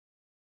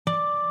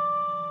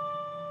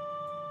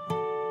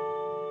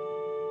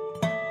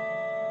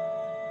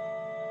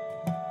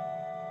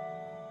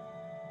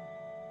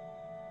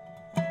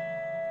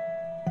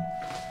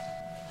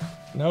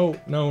No,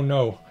 no,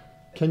 no.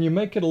 Can you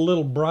make it a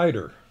little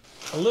brighter?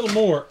 A little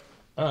more.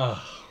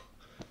 Ah,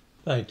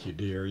 thank you,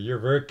 dear. You're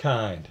very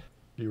kind.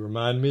 You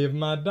remind me of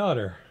my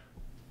daughter.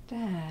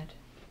 Dad,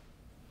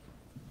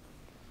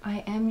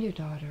 I am your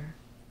daughter.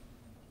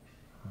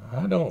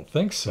 I don't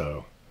think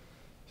so.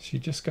 She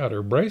just got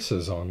her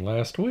braces on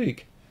last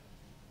week.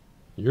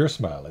 Your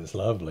smile is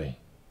lovely.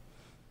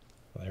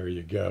 There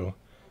you go.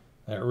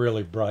 That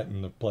really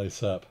brightened the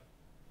place up.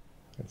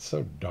 It's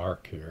so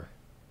dark here,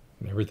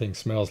 and everything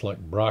smells like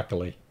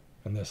broccoli,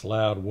 and this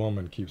loud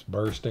woman keeps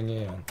bursting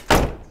in.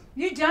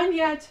 You done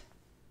yet?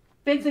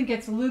 Benson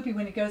gets loopy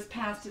when it goes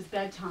past his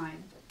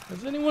bedtime.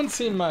 Has anyone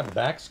seen my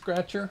back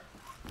scratcher?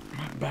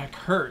 My back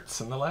hurts,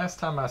 and the last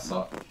time I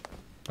saw it...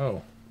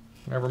 Oh,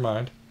 never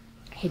mind.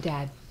 Hey,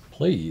 Dad.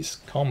 Please,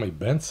 call me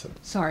Benson.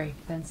 Sorry,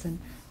 Benson.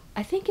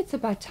 I think it's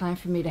about time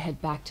for me to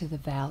head back to the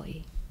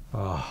valley.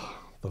 Ah,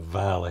 the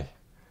valley.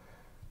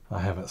 I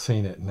haven't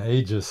seen it in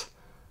ages.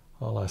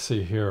 All I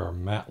see here are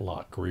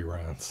Matlock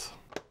reruns.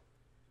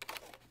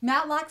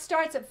 Matlock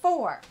starts at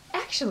 4.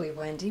 Actually,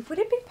 Wendy, would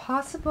it be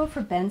possible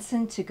for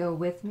Benson to go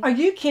with me? Are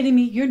you kidding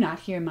me? You're not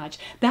here much.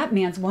 That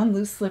man's one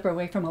loose slipper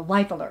away from a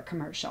Life Alert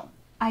commercial.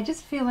 I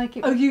just feel like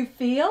it... Oh, you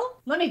feel?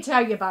 Let me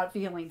tell you about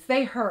feelings.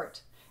 They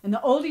hurt. And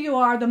the older you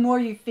are, the more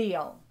you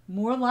feel.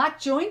 More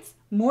locked joints,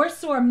 more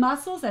sore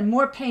muscles, and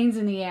more pains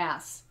in the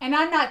ass. And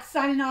I'm not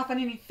signing off on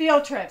any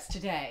field trips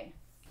today.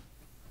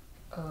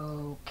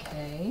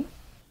 Okay.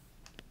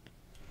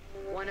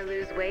 Want to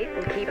lose weight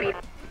and keep eating?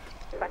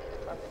 We're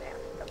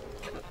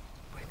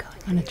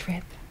going on a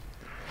trip.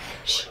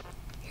 Shh.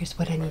 Here's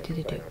what I need you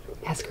to do.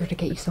 Ask her to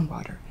get you some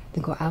water.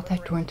 Then go out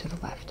that door and to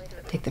the left.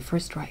 Take the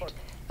first right.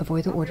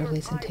 Avoid the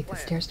orderlies and take the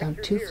stairs down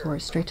 2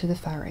 floors straight to the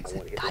fire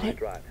exit. Got it?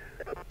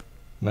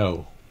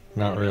 No,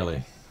 not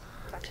really.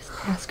 Just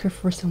ask her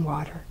for some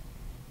water.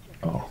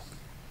 Oh,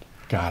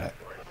 got it.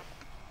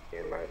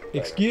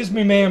 Excuse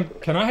me, ma'am.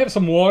 Can I have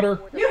some water?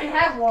 You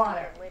have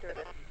water.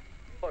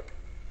 Look,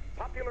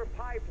 popular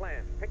pie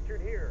plants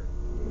pictured here.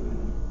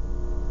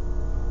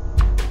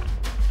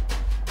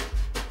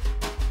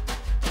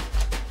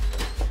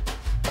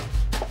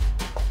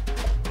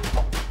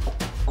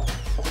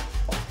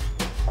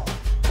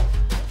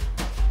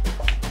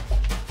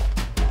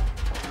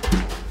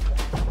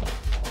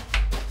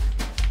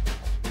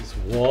 These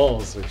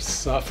walls are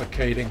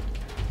suffocating,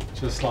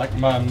 just like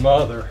my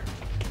mother.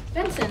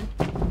 Benson,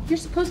 you're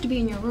supposed to be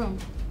in your room.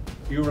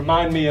 You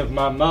remind me of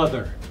my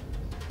mother.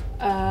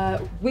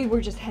 We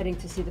were just heading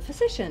to see the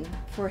physician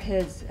for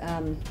his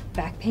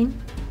back pain.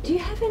 Do you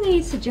have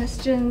any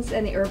suggestions,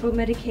 any herbal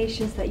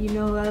medications that you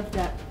know of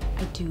that...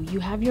 I do. You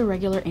have your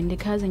regular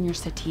indicas and your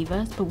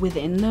sativas, but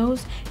within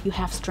those, you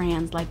have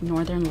strands like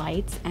Northern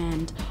Lights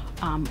and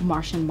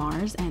Martian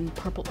Mars and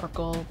Purple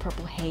Urkel,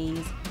 Purple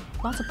Haze.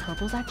 Lots of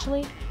purples,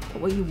 actually.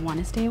 But what you want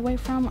to stay away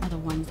from are the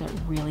ones that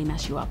really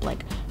mess you up,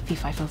 like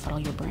fee-fi-fo-fuddle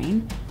your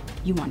brain.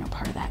 You want no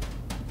part of that.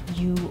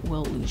 You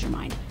will lose your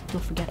mind.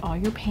 You'll forget all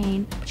your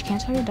pain, but you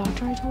can't tell your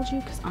doctor I told you,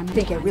 because I'm your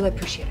Thank you, I time. really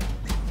appreciate it.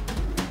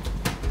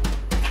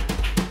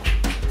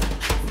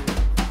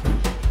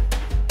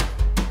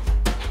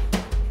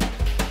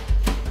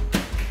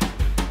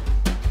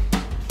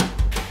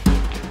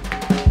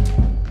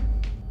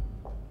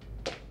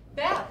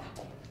 Beth,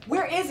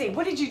 where is he?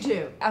 What did you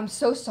do? I'm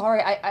so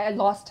sorry, I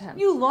lost him.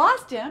 You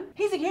lost him?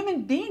 He's a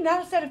human being,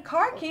 not a set of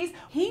car keys.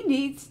 He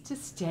needs to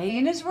stay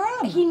in his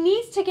room. He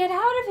needs to get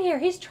out of here.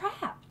 He's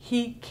trapped.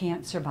 He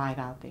can't survive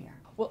out there.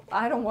 Well,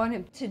 I don't want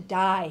him to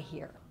die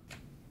here.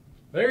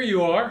 There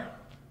you are.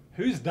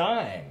 Who's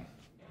dying?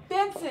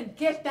 Benson,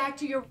 get back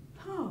to your...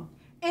 Oh,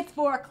 it's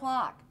 4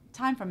 o'clock.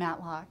 Time for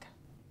Matlock.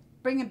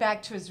 Bring him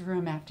back to his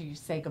room after you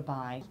say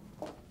goodbye.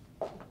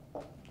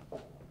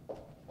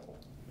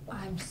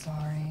 I'm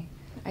sorry.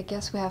 I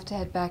guess we have to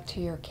head back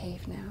to your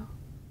cave now.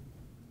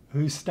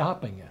 Who's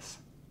stopping us?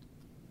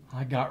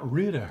 I got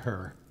rid of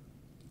her.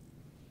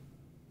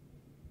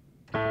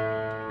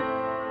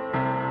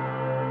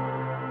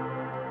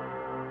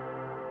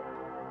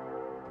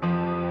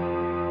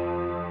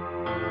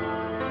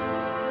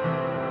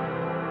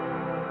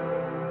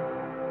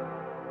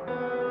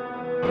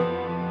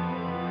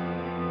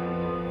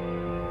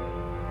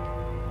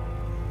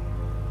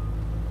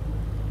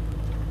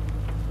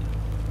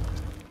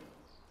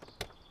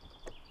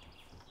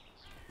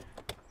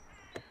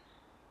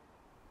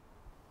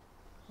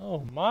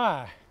 Oh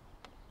my,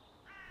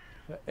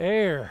 the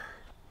air,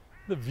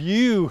 the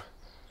view.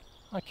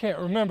 I can't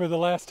remember the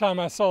last time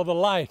I saw the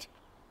light.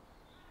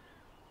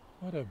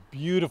 What a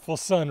beautiful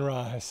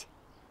sunrise.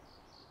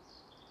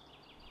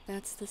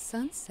 That's the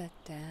sunset,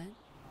 Dad.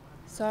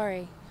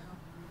 Sorry.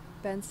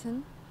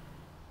 Benson?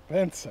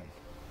 Benson,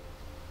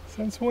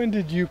 since when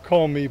did you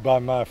call me by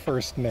my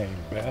first name,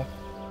 Beth?